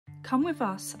Come with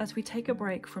us as we take a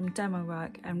break from demo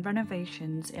work and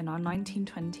renovations in our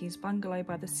 1920s bungalow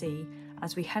by the sea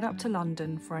as we head up to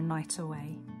London for a night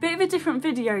away. Bit of a different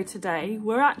video today.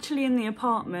 We're actually in the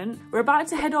apartment. We're about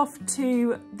to head off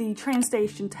to the train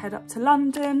station to head up to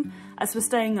London as we're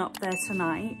staying up there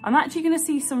tonight. I'm actually going to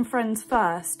see some friends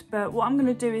first, but what I'm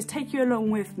going to do is take you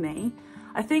along with me.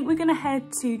 I think we're going to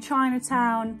head to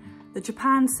Chinatown, the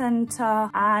Japan Centre,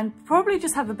 and probably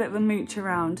just have a bit of a mooch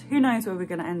around. Who knows where we're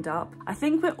going to end up. I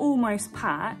think we're almost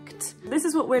packed. This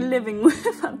is what we're living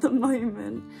with at the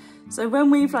moment. So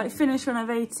when we've finished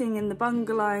renovating in the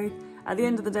bungalow, at the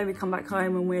end of the day we come back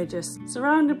home and we're just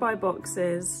surrounded by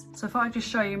boxes. So if I just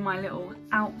show you my little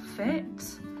outfit,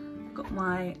 I've got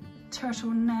my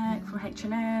turtleneck from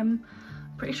H&M.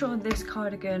 Pretty sure this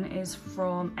cardigan is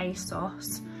from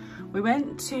ASOS. We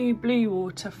went to Blue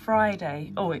Water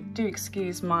Friday. Oh, wait, do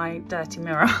excuse my dirty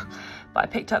mirror. But I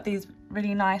picked up these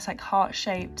really nice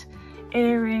heart-shaped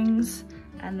earrings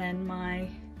and then my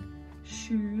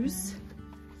shoes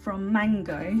from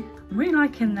Mango. I'm really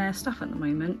liking their stuff at the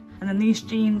moment. And then these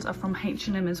jeans are from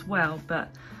H&M as well,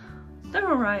 but they're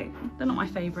all right. They're not my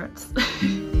favourites.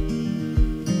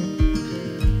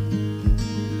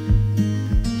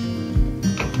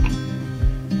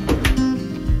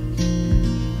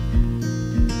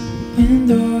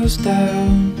 Windows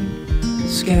down,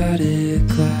 scattered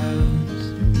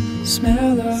clouds,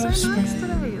 smell of so nice spring.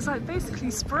 today. It's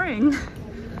basically spring.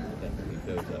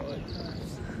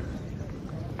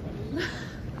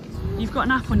 You've got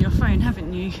an app on your phone,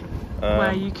 haven't you?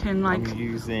 Where you can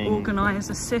organise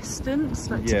assistance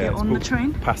to get on the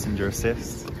train. Passenger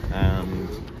assist, and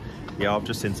yeah, I've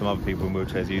just seen some other people in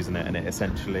wheelchairs using it, and it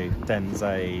essentially sends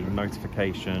a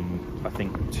notification, I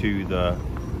think, to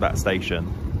that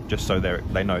station, just so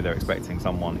they know they're expecting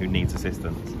someone who needs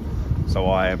assistance.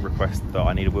 So I have requested that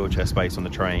I need a wheelchair space on the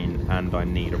train and I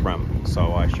need a ramp.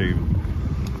 So I assume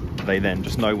they then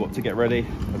just know what to get ready.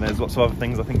 And there's lots of other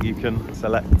things I think you can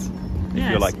select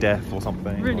if you're deaf or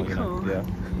something. Really cool. Yeah.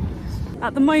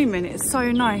 At the moment, it's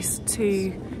so nice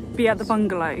to be at the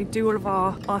bungalow, do all of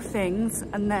our things,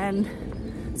 and then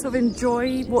sort of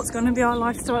enjoy what's going to be our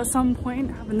lifestyle at some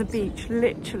point. Having the beach,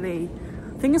 literally,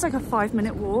 I think it's a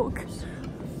 5-minute walk.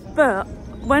 But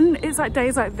when it's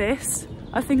days like this,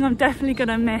 I think I'm definitely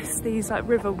gonna miss these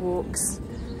river walks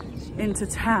into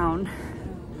town.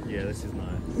 Yeah, this is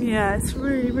nice. Yeah, it's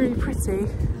really, really pretty.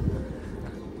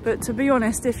 But to be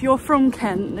honest, if you're from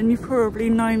Kent, then you probably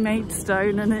know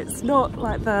Maidstone, and it's not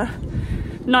the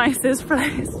nicest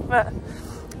place. But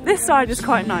this side is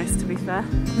quite nice, to be fair.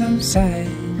 Outside,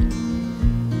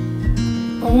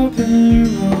 open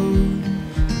road,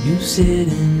 you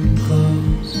sitting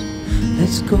close.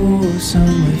 Let's go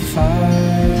somewhere far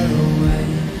away.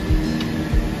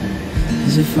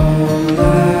 As if all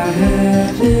I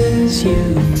have is you,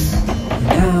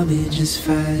 and I'll be just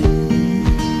fine.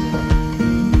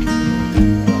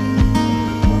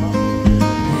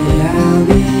 Yeah, I'll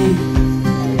be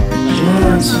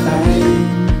just fine.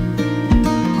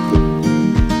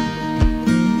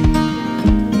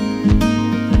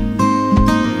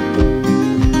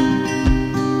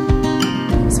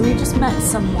 So we just met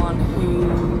someone who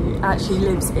actually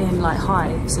lives in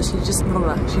Hythe, so she just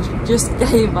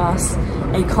gave us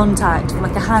a contact for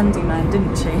a handyman,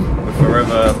 didn't she? We're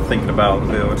forever thinking about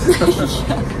the build.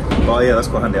 Yeah. But yeah, that's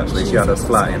quite handy actually. She had a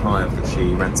flat in Hythe that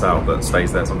she rents out but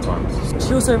stays there sometimes.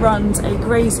 She also runs a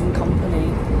grazing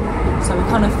company, so we're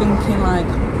kind of thinking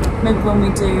maybe when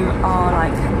we do our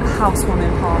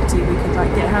housewarming party we could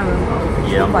get her involved.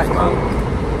 Yeah, I'm cool.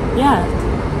 Yeah.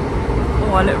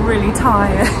 Oh, I look really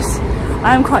tired.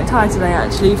 I am quite tired today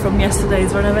actually from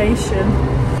yesterday's renovation.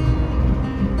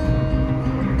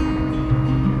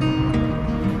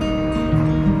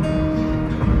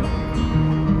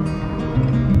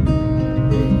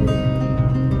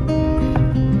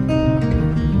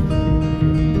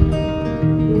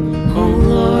 Oh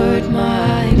Lord,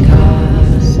 my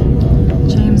God.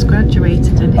 James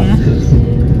graduated in here.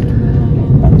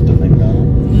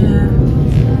 Yeah.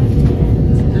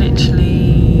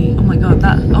 Literally, oh my god,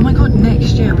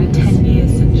 next year will be 10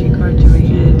 years since you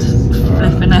graduated.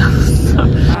 Flipping out.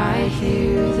 I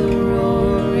hear the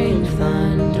roaring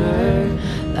thunder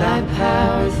that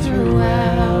power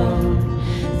throughout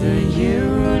the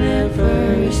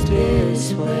universe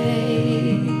this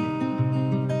way.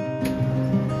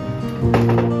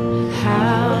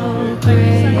 How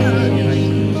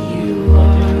great you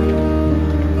are.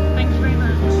 Thank you very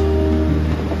much.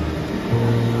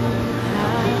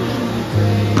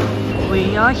 We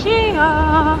are here.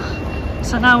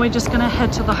 So now we're just gonna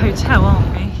head to the hotel,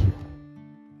 aren't we?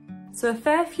 So a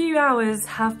fair few hours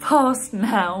have passed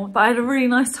now, but I had a really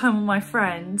nice time with my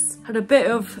friends. Had a bit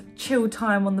of chill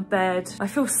time on the bed. I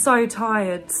feel so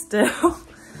tired still.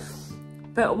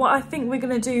 But what I think we're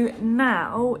gonna do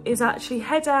now is actually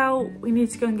head out. We need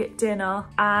to go and get dinner,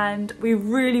 and we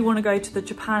really wanna go to the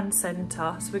Japan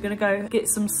Center. So we're gonna go get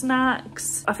some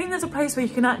snacks. I think there's a place where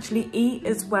you can actually eat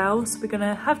as well. So we're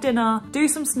gonna have dinner, do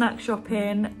some snack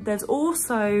shopping. There's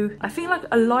also, I think, like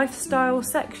a lifestyle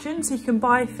section. So you can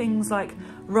buy things like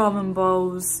ramen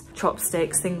bowls,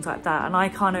 chopsticks, things like that. And I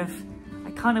kind of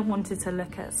wanted to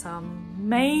look at some,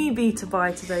 maybe to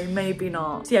buy today, maybe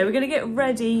not. So yeah, we're gonna get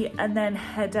ready and then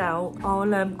head out.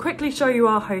 I'll quickly show you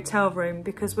our hotel room,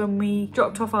 because when we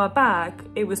dropped off our bag,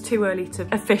 it was too early to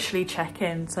officially check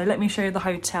in. So let me show you the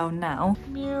hotel now.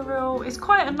 Mural, it's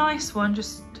quite a nice one,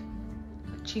 just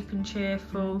cheap and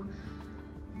cheerful.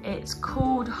 It's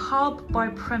called Hub by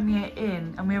Premier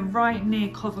Inn, and we're right near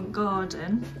Covent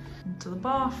Garden. Into the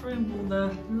bathroom, all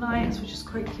the lights, which is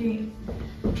quite cute.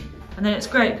 And then it's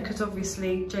great because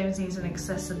obviously James needs an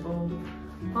accessible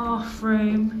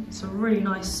bathroom. It's a really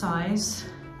nice size.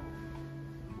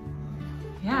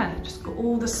 Yeah, just got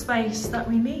all the space that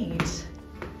we need.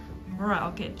 Right,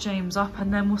 I'll get James up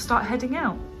and then we'll start heading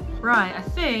out. Right, I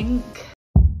think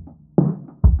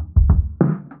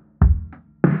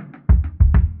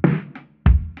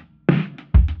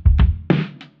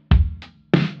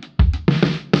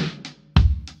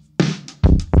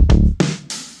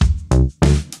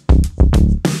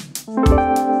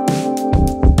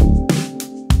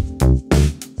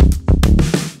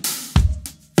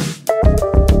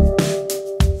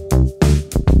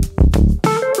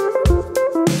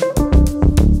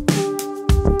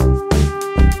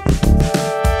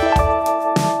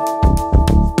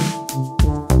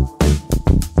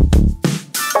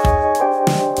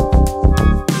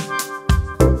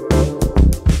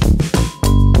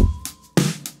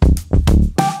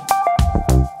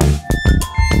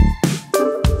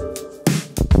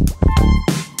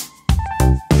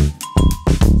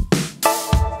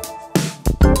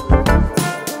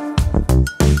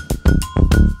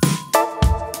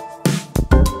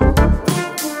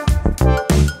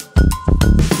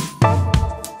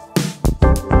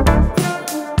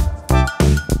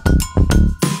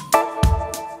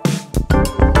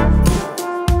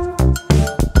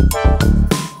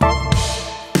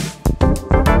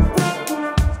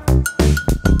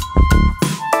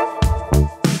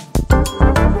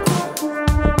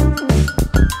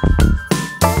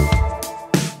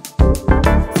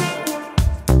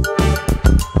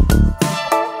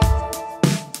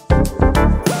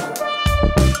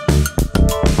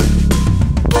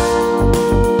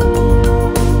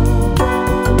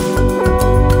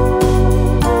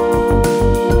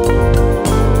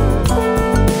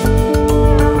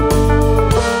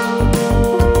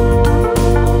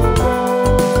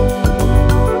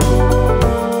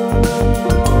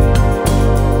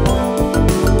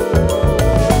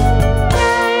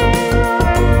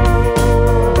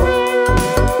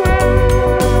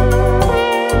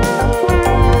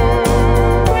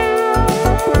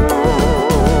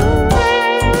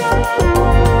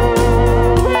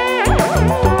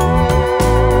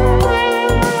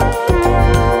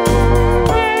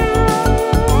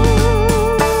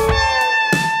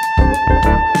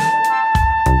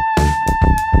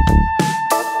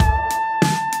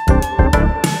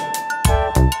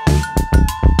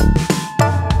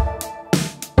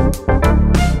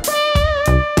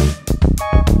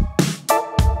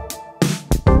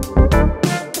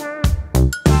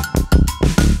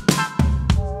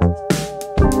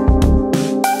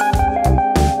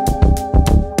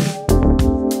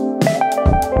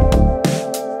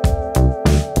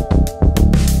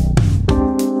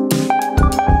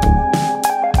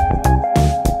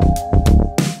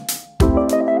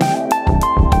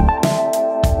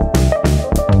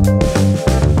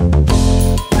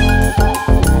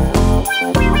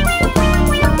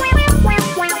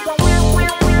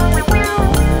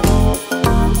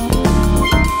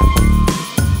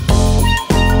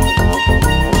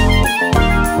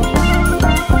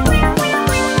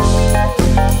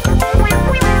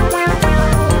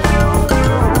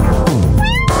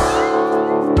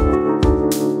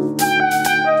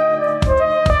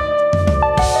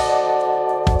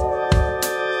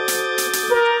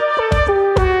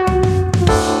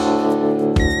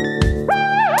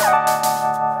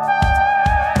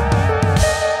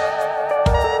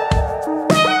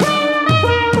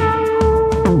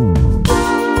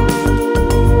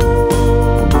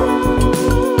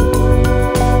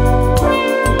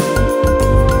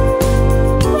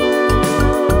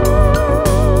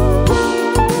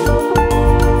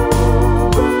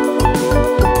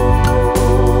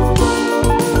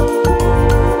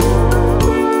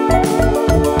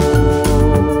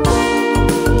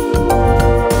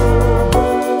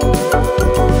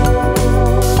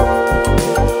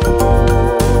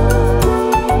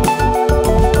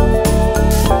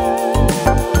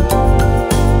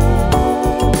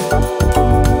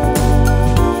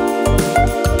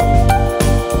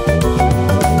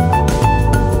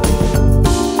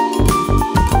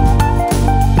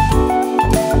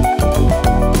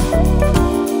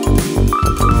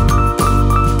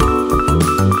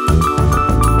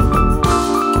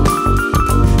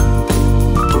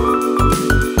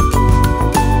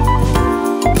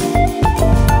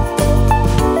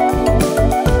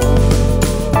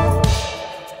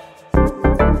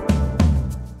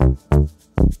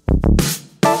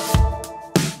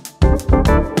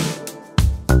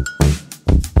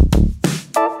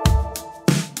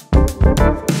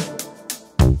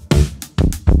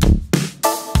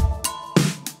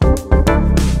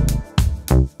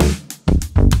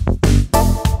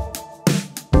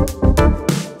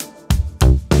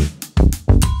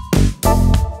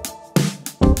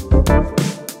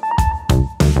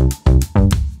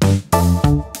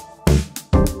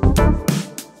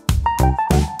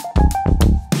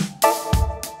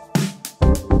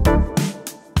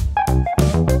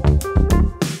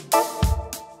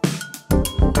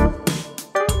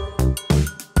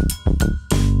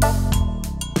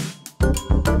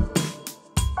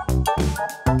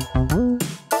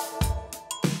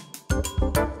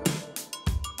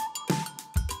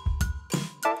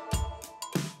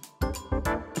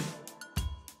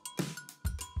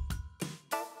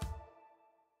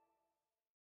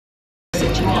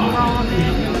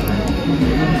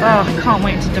Oh, can't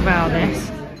wait to devour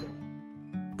this.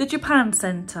 The Japan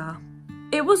Centre.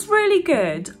 It was really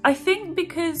good. I think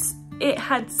because it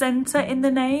had centre in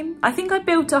the name, I think I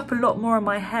built up a lot more in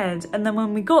my head, and then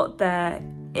when we got there,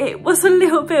 it was a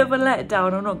little bit of a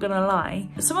letdown, I'm not gonna lie.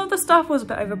 Some of the stuff was a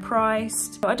bit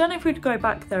overpriced. I don't know if we'd go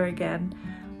back there again.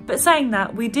 But saying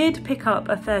that, we did pick up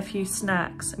a fair few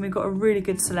snacks and we got a really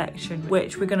good selection,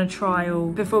 which we're gonna try all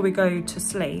before we go to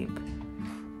sleep.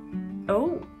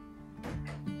 Oh.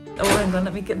 Oh, hang on,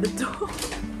 let me get the door.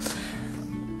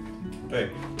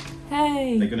 Hey.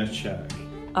 Hey. They're gonna check.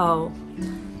 Oh.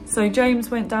 So James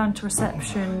went down to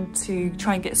reception to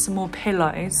try and get some more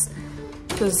pillows.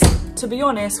 Because, to be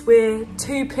honest, we're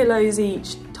 2 pillows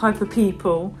each type of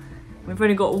people. We've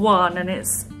only got one and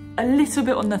it's a little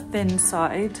bit on the thin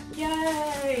side.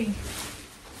 Yay!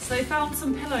 So they found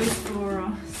some pillows for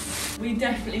us. We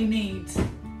definitely need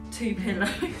 2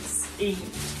 pillows each.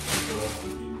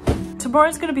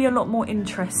 Tomorrow's going to be a lot more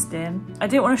interesting. I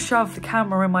didn't want to shove the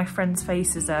camera in my friends'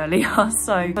 faces earlier,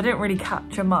 so I didn't really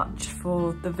capture much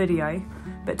for the video.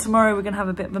 But tomorrow we're going to have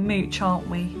a bit of a mooch, aren't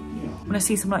we? I'm going to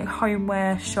see some like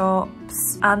homeware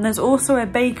shops. And there's also a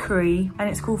bakery, and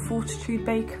it's called Fortitude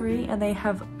Bakery, and they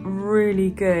have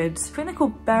really good, I think they're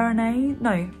called Bernays?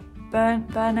 No,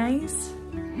 Bernays?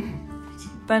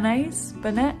 Bernays?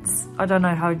 I don't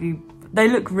know how you... They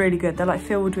look really good. They're like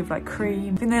filled with like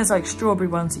cream. I think there's like strawberry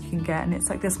ones that you can get, and it's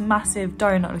like this massive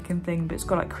donut looking thing, but it's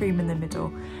got like cream in the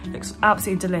middle. It looks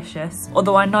absolutely delicious.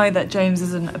 Although I know that James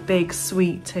isn't a big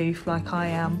sweet tooth like I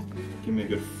am. Give me a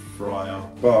good fryer.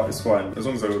 But it's fine, as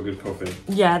long as they've got good coffee.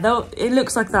 Yeah, it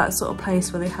looks like that sort of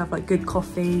place where they have like good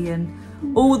coffee and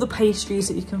all the pastries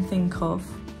that you can think of.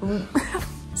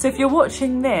 So if you're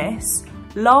watching this,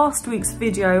 last week's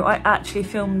video I actually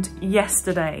filmed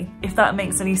yesterday, if that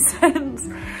makes any sense.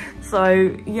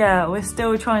 So yeah, we're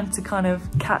still trying to kind of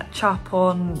catch up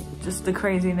on just the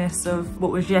craziness of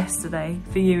what was yesterday.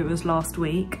 For you it was last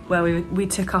week, where we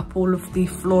took up all of the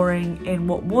flooring in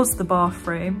what was the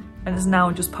bathroom and is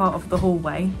now just part of the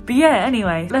hallway. But yeah,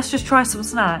 anyway, let's just try some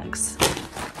snacks.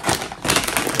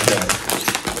 Okay.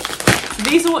 So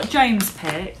these are what James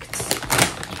picked.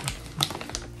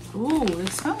 Ooh, they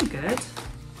smell good.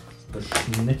 A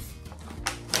sniff.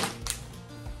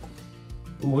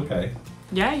 Oh, okay.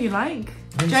 Yeah, you like?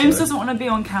 James doesn't want to be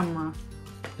on camera.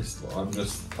 I'm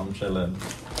chilling.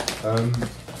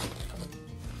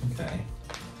 Okay.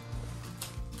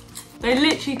 They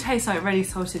literally taste like ready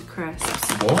salted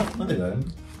crisps. What? No, they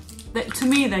don't. To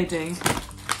me, they do.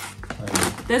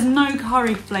 There's no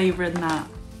curry flavour in that.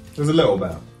 There's a little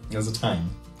bit. There's a tang.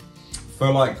 For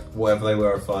like whatever they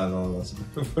were at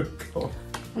 $5.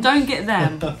 Don't get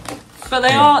them. But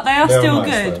they are still nice,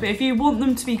 good. though. But if you want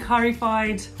them to be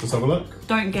curry-fied, Just have a look.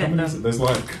 don't get them. There's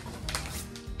like...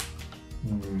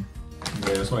 yeah,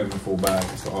 it's not even a full bag,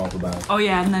 it's got half a bag. Oh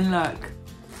yeah, and then look.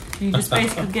 You just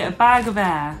basically get a bag of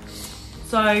air.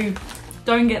 So,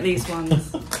 don't get these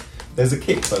ones. There's a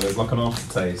kick though, there's like an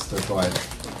aftertaste of like...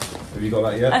 Have you got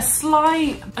that yet? A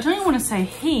slight, I don't even want to say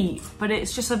heat, but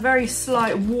it's just a very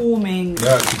slight warming.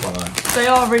 They're actually quite nice. They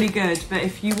are really good, but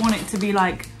if you want it to be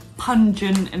like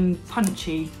pungent and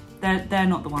punchy, they're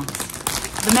not the ones.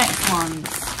 The next ones,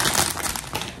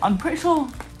 I'm pretty sure,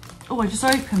 oh, I just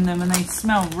opened them and they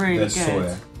smell really good.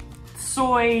 Soy.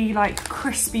 Soy, like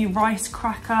crispy rice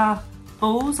cracker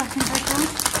balls, I think they're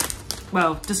called.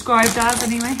 Well, described as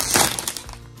anyway.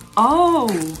 Oh.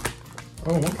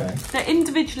 Oh, okay. They're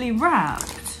individually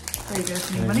wrapped. There you go,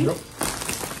 for your money.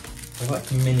 They're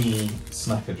like mini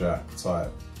Snacker Jack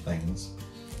type things.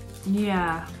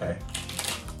 Yeah. Okay.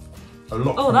 A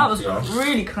lot. Oh, that was crunchier.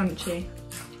 really crunchy.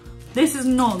 This is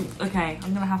not, okay,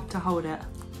 I'm gonna have to hold it.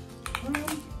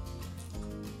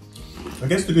 I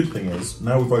guess the good thing is,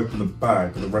 now we've opened the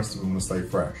bag, the rest of them will stay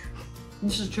fresh.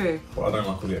 This is true. But I don't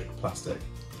like all the extra plastic.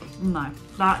 No,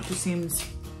 that just seems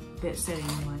a bit silly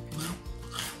in my opinion.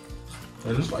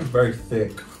 They're just like very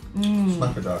thick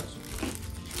Snacker Jacks.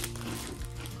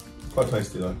 Quite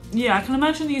tasty though. Yeah, I can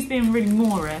imagine these being really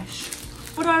Moorish.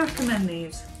 Would I recommend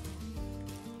these?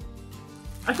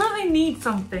 I feel like they need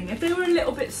something. If they were a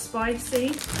little bit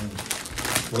spicy.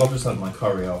 Well, I've just had my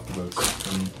curry afterwards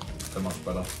and they're much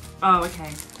better. Oh,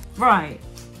 okay. Right.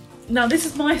 Now this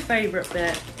is my favourite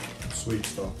bit. Sweet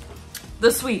stuff.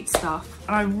 The sweet stuff.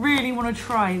 And I really want to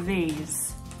try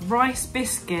these. Rice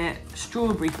biscuit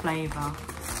strawberry flavour.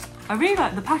 I really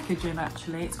like the packaging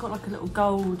actually. It's got like a little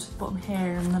gold bottom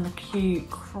here and then a cute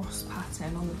cross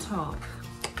pattern on the top.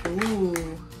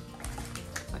 Ooh.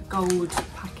 That gold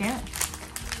packet.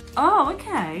 Oh,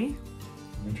 okay.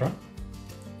 Let me try.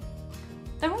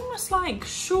 They're almost like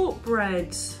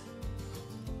shortbread.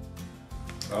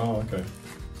 Oh, okay.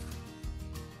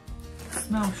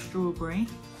 smells strawberry.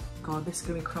 God, this is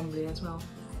gonna be crumbly as well.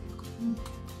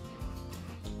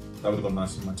 That would have gone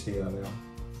nice in my tea earlier.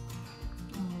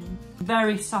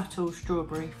 Very subtle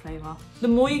strawberry flavour. The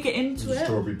more you get into it,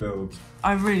 Strawberry build.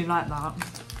 I really like that.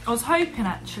 I was hoping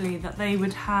actually that they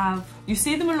would have, you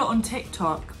see them a lot on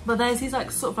TikTok, but there's these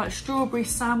like sort of like strawberry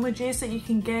sandwiches that you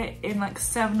can get in like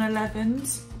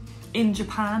 7-Elevens in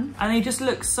Japan, and they just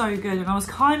look so good, and I was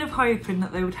kind of hoping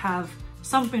that they would have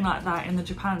something like that in the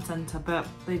Japan Centre, but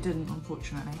they didn't,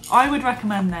 unfortunately. I would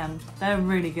recommend them, they're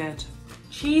really good.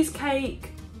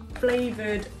 Cheesecake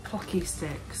flavoured Pocky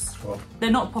sticks. What? They're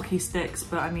not Pocky sticks,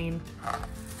 but I mean,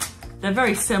 they're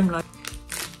very similar.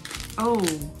 Oh,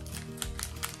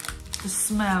 the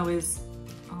smell is,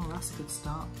 oh, that's a good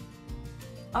start.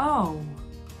 Oh,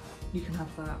 you can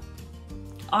have that.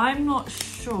 I'm not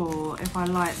sure if I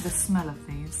like the smell of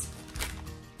these.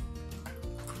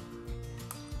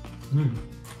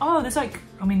 Oh, there's like,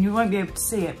 I mean, you won't be able to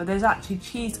see it, but there's actually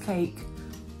cheesecake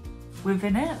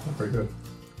within it. Not very good.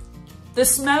 The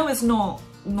smell is not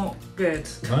good.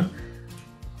 No?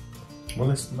 Well,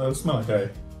 they smell okay.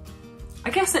 I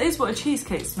guess it is what a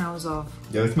cheesecake smells of.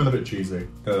 Yeah, they smell a bit cheesy.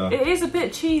 It is a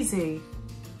bit cheesy.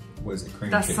 What is it, cream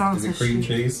That cheese? sounds Is it so cream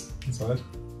shit. cheese inside?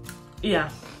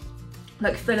 Yeah,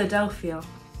 like Philadelphia.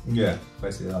 Yeah,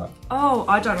 basically that. Oh,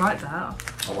 I don't like that.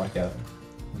 I like it.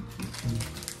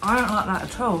 I don't like that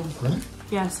at all. Really?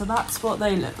 Yeah, so that's what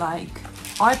they look like.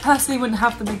 I personally wouldn't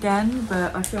have them again,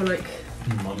 but I feel like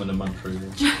I'm in a munch really.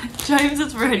 James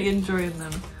is really enjoying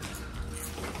them.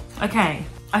 Okay,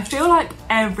 I feel like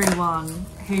everyone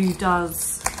who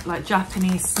does like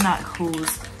Japanese snack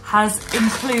hauls has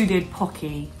included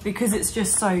Pocky because it's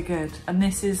just so good. And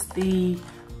this is the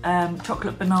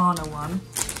chocolate banana one.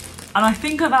 And I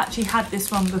think I've actually had this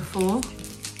one before,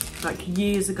 like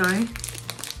years ago.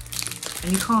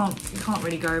 And you can't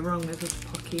really go wrong with a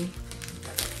Pocky.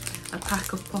 A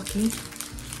pack of Pocky.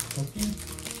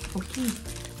 Pocky.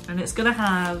 And it's gonna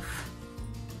have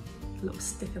a little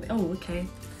stick of it. Oh, okay.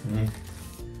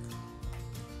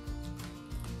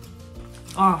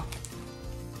 Oh,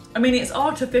 I mean, it's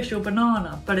artificial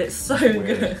banana, but it's so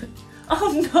good.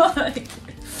 Oh no!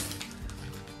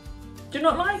 Do you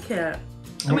not like it?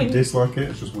 I don't dislike it,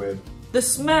 it's just weird. The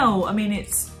smell, I mean,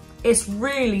 it's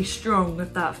really strong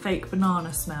with that fake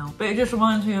banana smell, but it just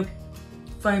reminds me of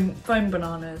foam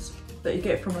bananas that you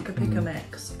get from like a pick a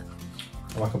mix.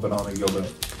 I like a banana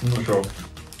yogurt. I'm not sure.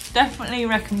 Definitely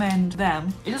recommend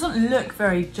them. It doesn't look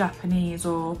very Japanese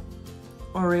or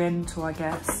Oriental, I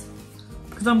guess.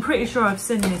 Because I'm pretty sure I've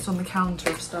seen this on the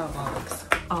counter of Starbucks.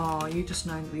 Oh, you just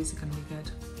know that these are going to be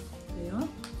good. There you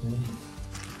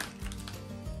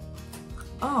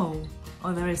are.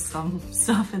 Oh, there is some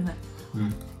stuff in there.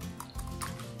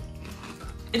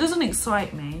 It doesn't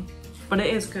excite me, but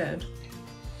it is good.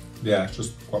 Yeah, it's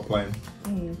just quite plain.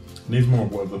 Needs more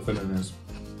of whatever the filling is.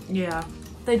 Yeah.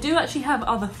 They do actually have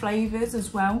other flavours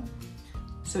as well.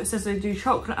 So it says they do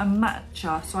chocolate and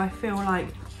matcha, so I feel like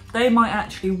they might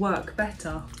actually work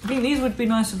better. I think these would be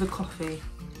nice with a coffee.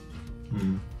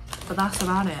 But that's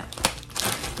about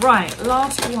it. Right,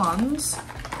 last ones.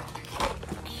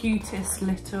 The cutest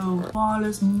little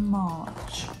Koala's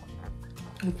March.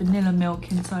 With vanilla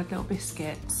milk inside little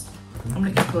biscuits. I'm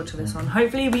looking forward to this one.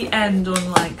 Hopefully we end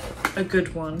on like a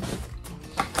good one.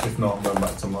 If not, I'm going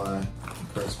back to my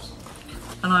crisps.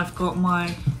 And I've got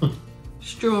my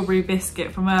strawberry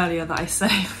biscuit from earlier that I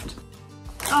saved.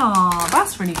 Oh,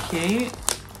 that's really cute.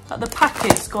 Like the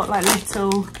packet's got like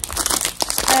little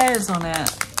hairs on it.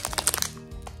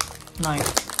 No,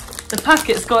 the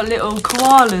packet's got little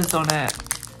koalas on it.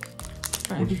 I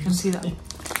don't know if you can see that.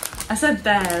 I said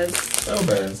bears. Oh,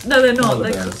 bears. No, they're not. Koala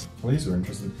They're bears. Well, these are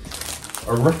interesting.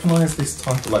 I recognise this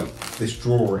type of like this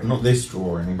drawing, not this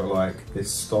drawing, but like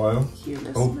this style.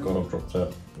 Oh god, I've dropped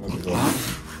it. Where's it gone?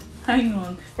 Hang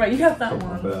on. Right, you have that Dropped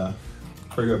one. it there.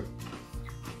 Pretty good.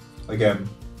 Again,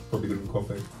 probably good with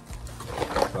coffee.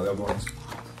 Like the other ones.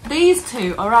 These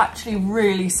two are actually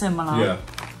really similar. Yeah,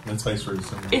 they taste really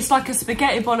similar. It's like a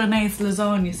spaghetti bolognese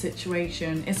lasagna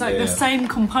situation. It's like the same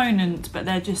component, but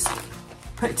they're just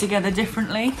put together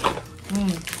differently.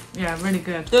 Yeah, really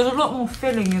good. There's a lot more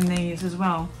filling in these as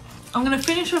well. I'm gonna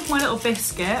finish off my little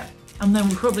biscuit and then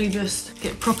we'll probably just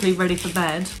get properly ready for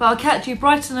bed. But I'll catch you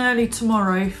bright and early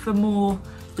tomorrow for more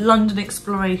London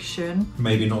exploration.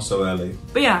 Maybe not so early.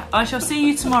 But yeah, I shall see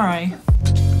you tomorrow.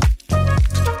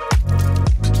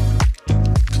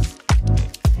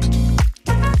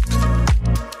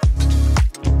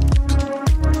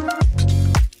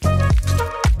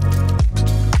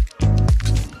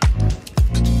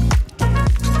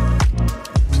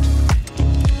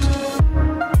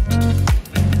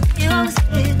 You always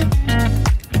say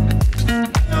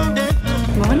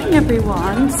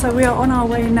So we are on our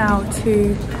way now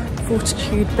to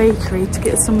Fortitude Bakery to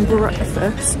get some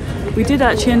breakfast. We did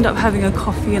actually end up having a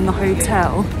coffee in the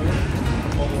hotel.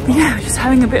 But yeah, we're just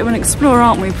having a bit of an explore,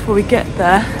 aren't we, before we get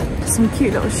there. Some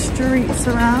cute little streets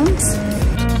around.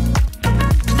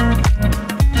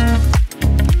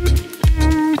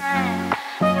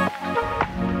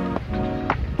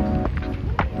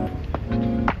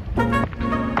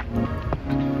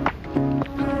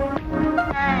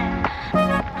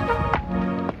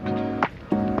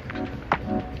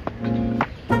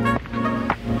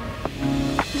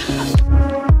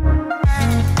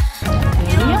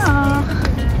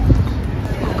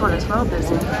 Well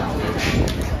busy.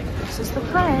 This is the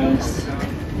place.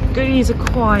 Goodies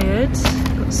acquired.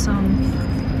 Got some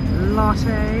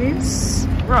lattes.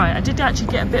 Right, I did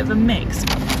actually get a bit of a mix.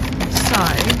 So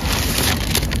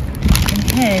in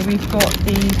here we've got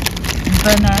the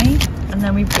Benet, and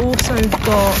then we've also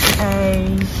got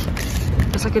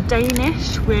it's like a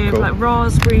Danish with like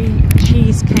raspberry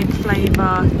cheesecake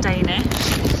flavour Danish.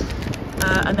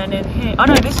 And then in here, oh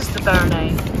no, this is the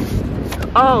Benet.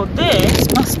 Oh, this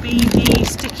must be the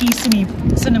sticky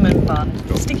cinnamon bun.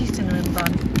 Sticky cinnamon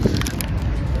bun.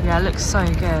 Yeah, it looks so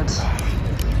good.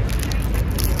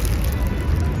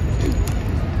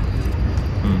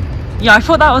 Yeah, I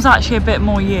thought that was actually a bit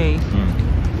more you.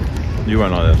 You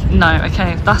won't like this. No,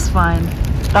 okay, that's fine.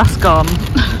 That's gone.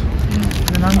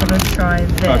 And then I'm gonna try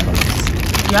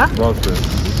this. Yeah? Raspberry.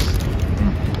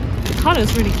 The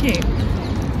colour's really cute.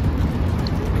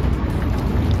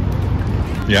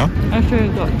 Yeah? I feel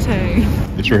we've got two.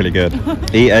 It's really good.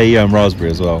 Eat a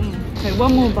raspberry as well. Okay,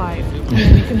 one more bite and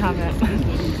then you can have it.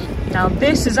 Now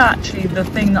this is actually the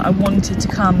thing that I wanted to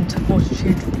come to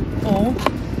Fortitude for.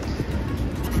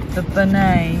 The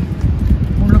Benet.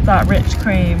 All of that rich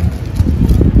cream.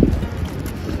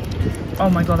 Oh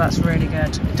my god, that's really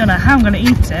good. Don't know how I'm going to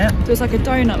eat it. So it's like a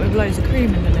donut with loads of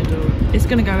cream in the middle. It's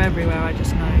going to go everywhere, I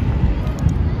just know.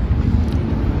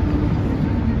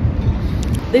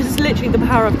 This is literally the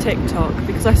power of TikTok,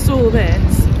 because I saw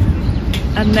this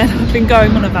and then I've been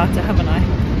going on about it, haven't I?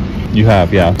 You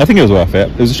have, yeah. I think it was worth it.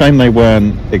 It was a shame they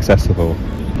weren't accessible.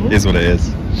 Ooh. Is what it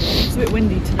is. It's a bit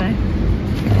windy today.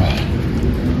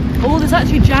 Oh, there's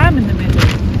actually jam in the middle.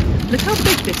 Look how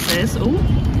big this is. Oh,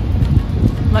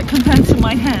 like compared to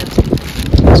my head.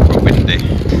 It's quite windy.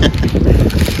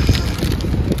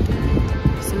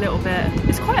 It's a little bit.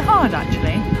 It's quite hard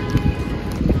actually.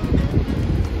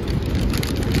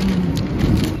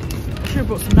 I should have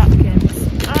brought some napkins.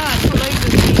 Ah, it's all over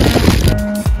me.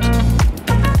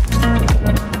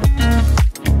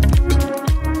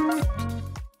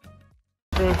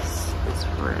 This is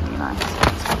really nice.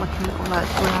 It's got like a little like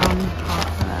brown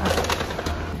part there.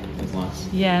 It's nice.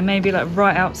 Yeah, maybe like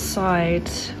right outside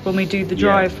when we do the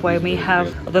driveway, we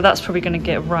have, although that's probably going to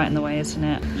get right in the way, isn't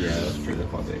it? Yeah, that's true. They're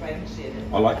quite big.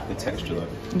 I like the texture though.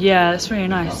 Yeah, it's really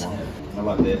nice. I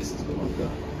like this. It's got like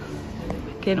that.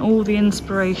 Getting all the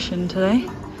inspiration today.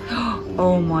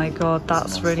 Oh my god,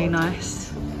 that's really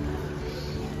nice.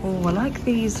 Oh, I like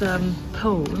these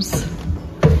pulls.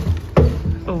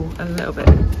 Oh, a little bit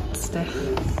stiff.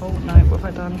 Oh no, what have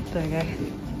I done? There we go.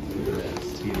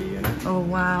 Oh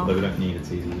wow. Although we don't need a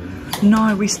TV.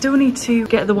 No, we still need to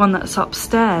get the one that's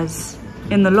upstairs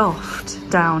in the loft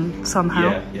down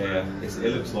somehow. Yeah. It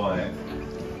looks like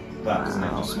that, doesn't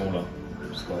it? Just smaller.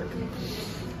 Just like.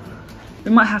 We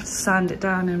might have to sand it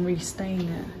down and restain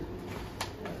it.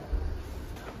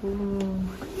 Ooh.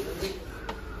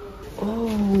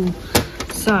 Oh,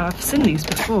 so I've seen these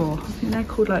before. I think they're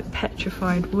called like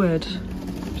petrified wood,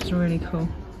 which is really cool.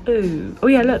 Ooh, oh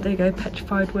yeah, look, there you go,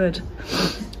 petrified wood.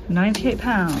 £98,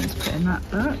 put in that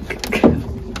book.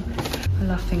 I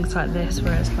love things like this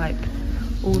where it's like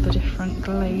all the different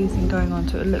glazing going on,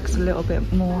 so it looks a little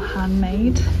bit more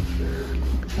handmade.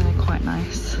 They're quite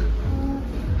nice.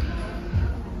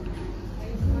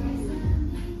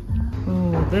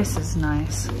 Oh, this is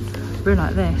nice. I really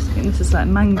like this. I think this is like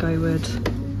mango wood.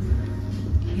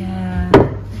 Yeah.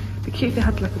 It'd be cute if it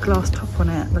had like a glass top on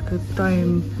it, like a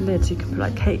dome lid, so you can put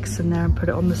like cakes in there and put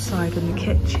it on the side in the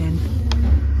kitchen.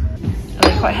 Are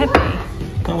they quite heavy?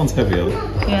 That one's heavier.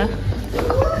 Yeah.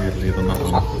 Weirdly than that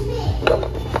one.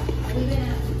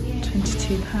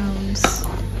 £22.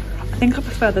 I think I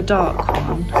prefer the dark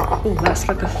one. Oh, that's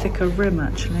like a thicker rim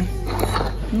actually.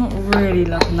 I'm not really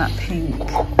loving that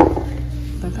pink.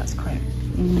 Though that's quite,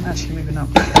 actually moving up.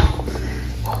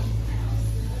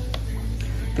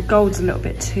 The gold's a little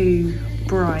bit too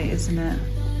bright, isn't it?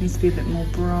 Needs to be a bit more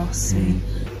brassy.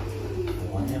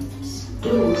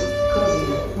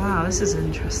 Wow, this is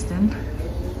interesting.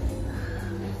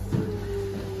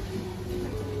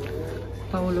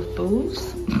 Bowl of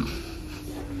balls.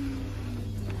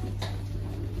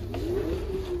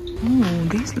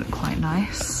 these look quite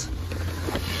nice.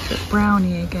 A bit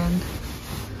browny again.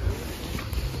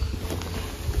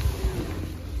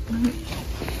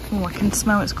 Oh, I can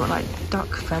smell it's got like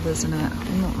duck feathers in it.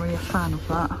 I'm not really a fan of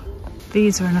that.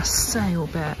 These are in a sale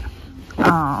bit.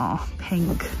 Ah, oh,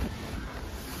 pink.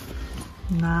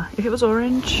 Nah, if it was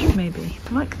orange, maybe.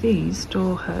 I like these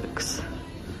door hooks.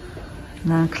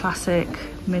 And then a classic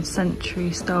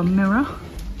mid-century style mirror.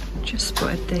 Just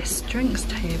spotted this drinks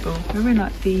table. I really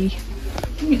like the, I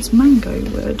think it's mango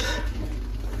wood.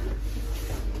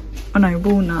 Oh no,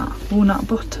 walnut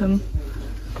bottom.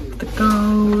 The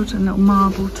gold and little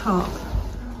marble top.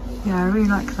 Yeah, I really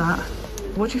like that.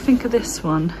 What do you think of this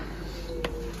one?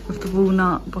 With the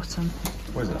walnut bottom.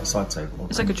 What is it, a side table?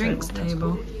 It's like a drinks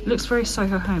table. It looks very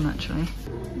Soho Home actually.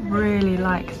 Really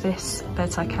like this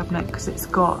bedside cabinet because it's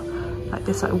got like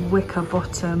this like wicker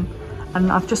bottom,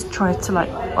 and I've just tried to like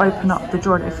open up the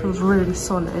drawer and it feels really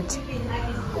solid.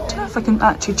 I don't know if I can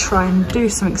actually try and do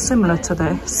something similar to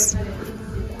this.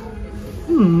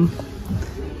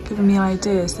 Giving me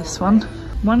ideas, this one.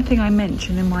 One thing I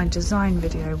mentioned in my design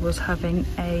video was having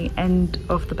a end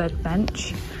of the bed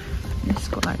bench. It's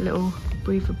got like little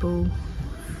breathable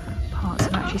parts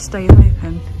and actually stays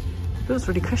open. It feels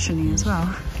really cushiony as well.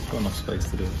 Got enough space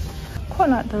to do it. Quite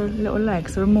like the little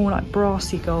legs. They're more like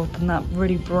brassy gold than that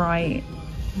really bright,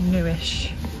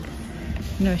 newish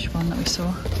one that we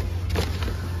saw.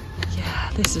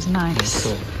 Yeah, this is nice.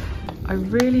 Cool. I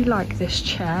really like this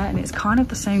chair, and it's kind of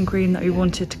the same green that we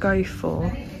wanted to go for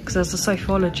because there's a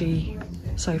Sofology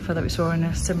sofa that we saw in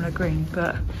a similar green,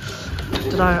 but I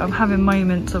don't know, I'm having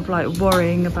moments of like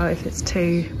worrying about if it's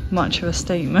too much of a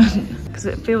statement because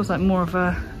it feels like more of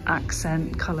a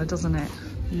accent colour, doesn't it?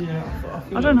 Yeah,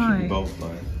 I don't know. Both,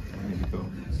 like, maybe cool.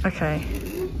 Okay,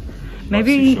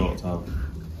 maybe. Short to have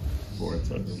for it,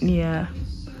 so. Yeah,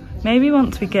 maybe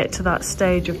once we get to that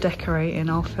stage of decorating,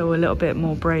 I'll feel a little bit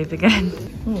more brave again.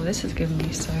 Oh, this is giving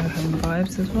me Soho Home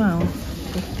vibes as well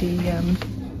with the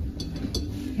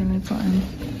yellow button.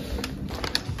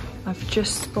 I've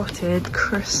just spotted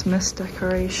Christmas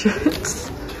decorations.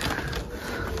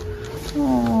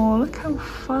 Oh, look how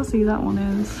fuzzy that one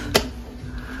is.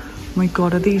 Oh my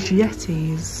god, are these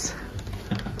Yetis?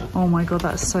 Oh my god,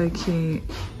 that's so cute.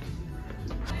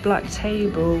 Black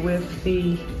table with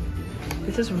the,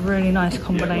 this is a really nice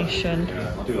combination.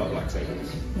 Yeah, I do like black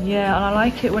tables. Yeah, and I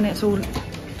like it when it's all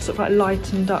sort of like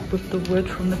lightened up with the wood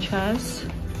from the chairs.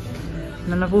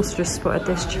 And then I've also just spotted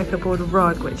this checkerboard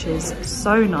rug, which is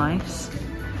so nice.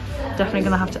 Definitely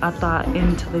gonna have to add that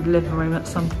into the living room at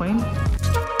some point.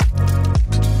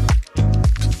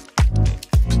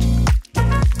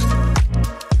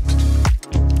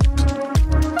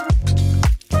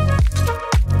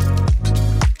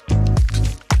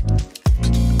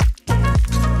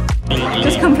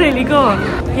 Just completely gone.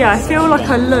 Yeah, I feel like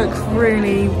I look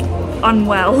really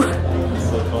unwell.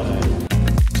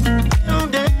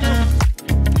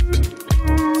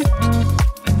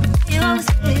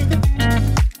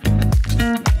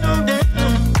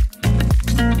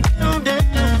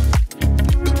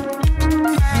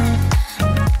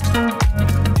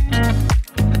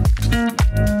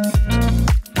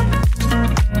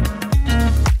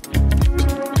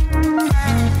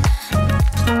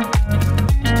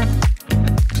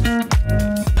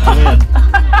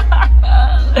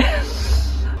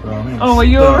 Oh,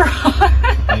 you're right.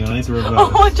 Hang on, I need to reverse.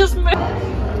 Oh, I just moved.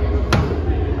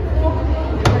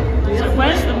 So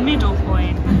where's the middle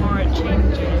point before it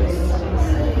changes?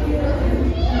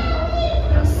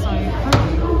 That's so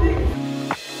cool.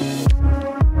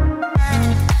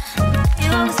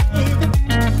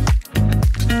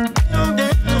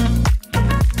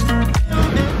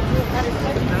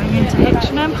 Going into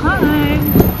H&M Home.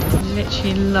 I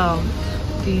literally love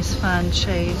these fan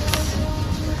shades.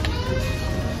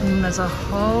 And there's a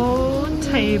whole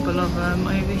table of them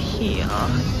over here.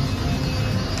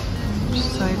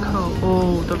 So cool.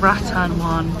 Oh, the rattan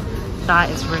one.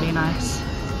 That is really nice.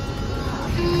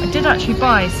 I did actually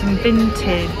buy some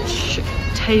vintage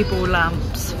table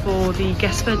lamps for the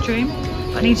guest bedroom.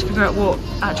 But I need to figure out what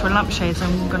actual lampshades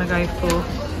I'm going to go for.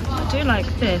 I do like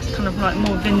this, kind of like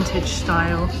more vintage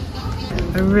style.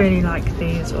 I really like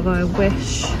these, although I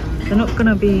wish they're not going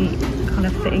to be kind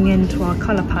of fitting into our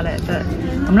colour palette, but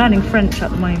I'm learning French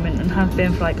at the moment and have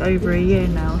been for like over a year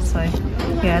now, so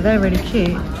yeah, they're really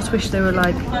cute. Just wish they were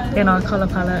like in our colour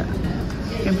palette,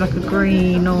 maybe like a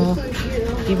green or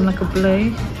even like a blue.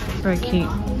 Very cute.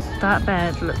 That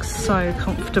bed looks so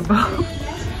comfortable.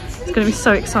 It's going to be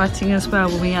so exciting as well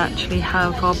when we actually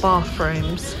have our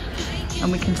bathrooms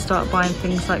and we can start buying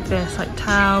things like this, like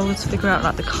towels, figure out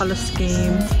like the colour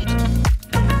scheme.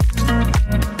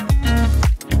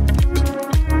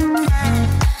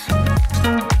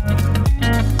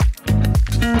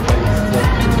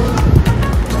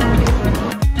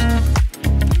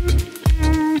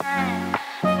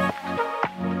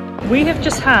 We have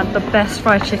just had the best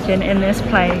fried chicken in this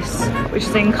place, which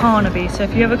is in Carnaby. So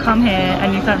if you ever come here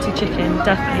and you fancy chicken,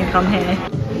 definitely come here.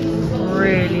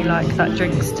 Really like that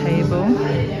drinks table.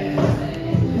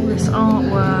 All this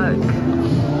artwork.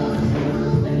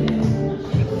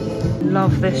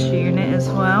 Love this unit as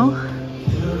well.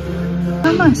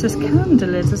 How nice this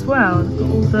candle is as well. Got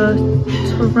all the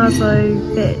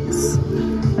terrazzo bits.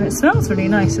 And it smells really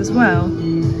nice as well.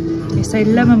 You say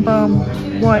lemon balm,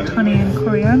 white honey and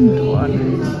coriander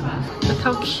one. Look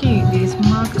how cute these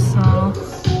mugs are.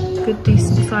 Good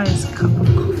decent sized cup of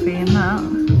coffee in that.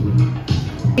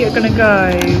 We're gonna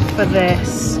go for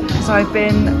this because I've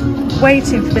been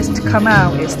waiting for this to come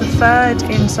out. It's the third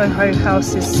in Soho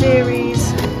Houses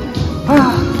series.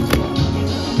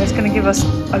 It's gonna give us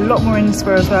a lot more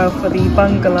inspo as well for the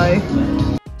bungalow.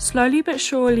 Slowly but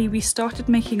surely we started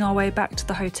making our way back to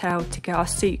the hotel to get our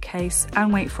suitcase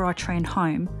and wait for our train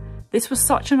home. This was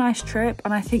such a nice trip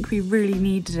and I think we really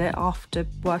needed it after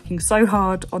working so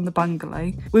hard on the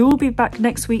bungalow. We will be back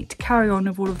next week to carry on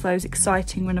with all of those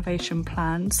exciting renovation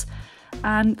plans.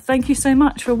 And thank you so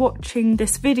much for watching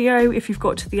this video if you've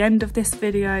got to the end of this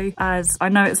video, as I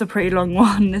know it's a pretty long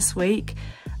one this week.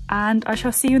 And I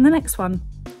shall see you in the next one.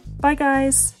 Bye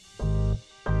guys.